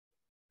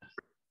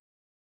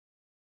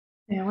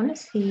I want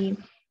to see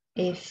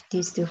if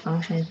these two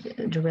functions,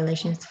 the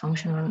relation is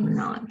functional or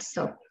not.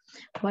 So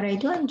what I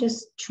do, I'm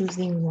just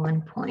choosing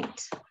one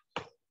point.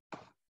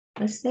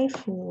 Let's say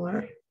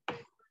for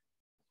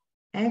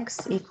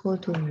x equal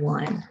to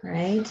 1,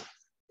 right?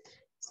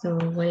 So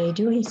what I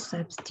do is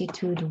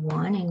substitute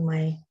 1 in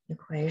my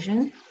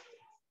equation.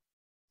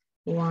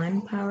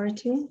 1 power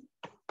 2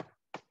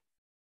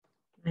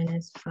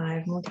 minus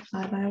 5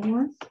 multiplied by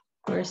 1, of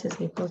course,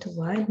 is equal to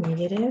what?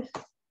 Negative.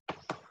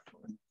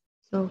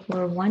 So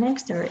for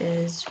 1x, there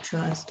is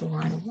just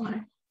 1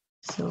 y.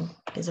 So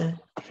it's a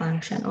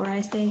function, or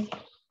I say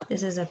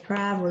this is a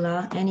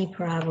parabola, any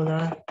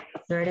parabola,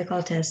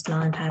 vertical test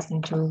line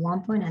passing through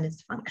 1 point and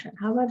its function.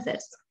 How about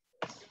this?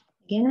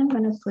 Again, I'm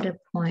going to put a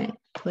point,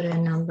 put a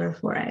number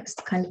for x.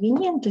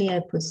 Conveniently, I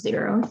put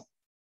 0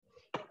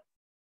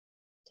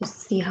 to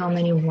see how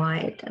many y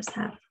it does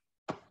have.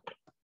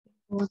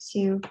 Equal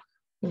to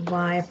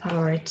y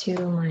power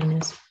 2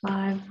 minus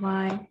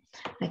 5y.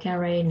 I can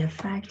write it in a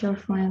factor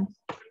form.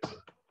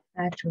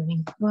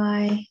 Factoring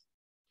y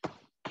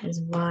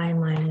is y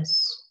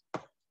minus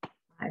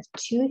 5.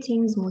 Two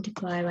things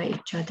multiplied by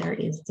each other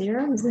is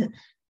 0. Is the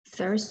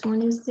first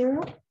one is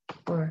 0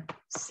 or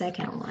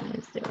second one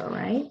is 0,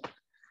 right?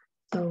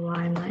 So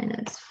y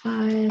minus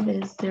 5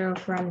 is 0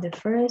 from the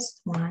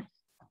first one.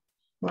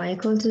 Y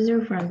equal to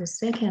 0 from the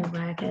second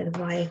bracket,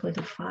 y equal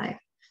to 5.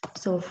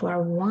 So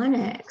for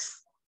 1x,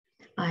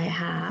 I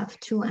have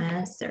two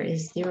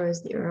answers, 0,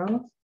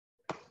 0.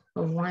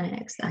 For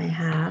 1x, I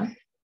have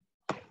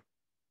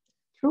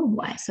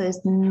 2y. So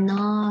it's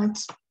not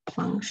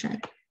function.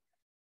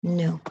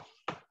 No.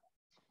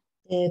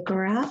 The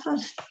graph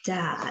of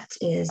that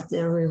is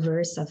the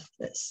reverse of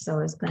this. So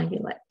it's going to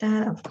be like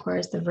that. Of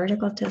course, the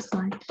vertical test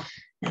line,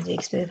 as we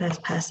expect, is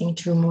passing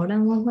through more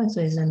than 1 point.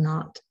 So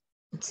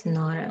it's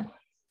not a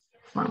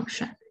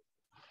function.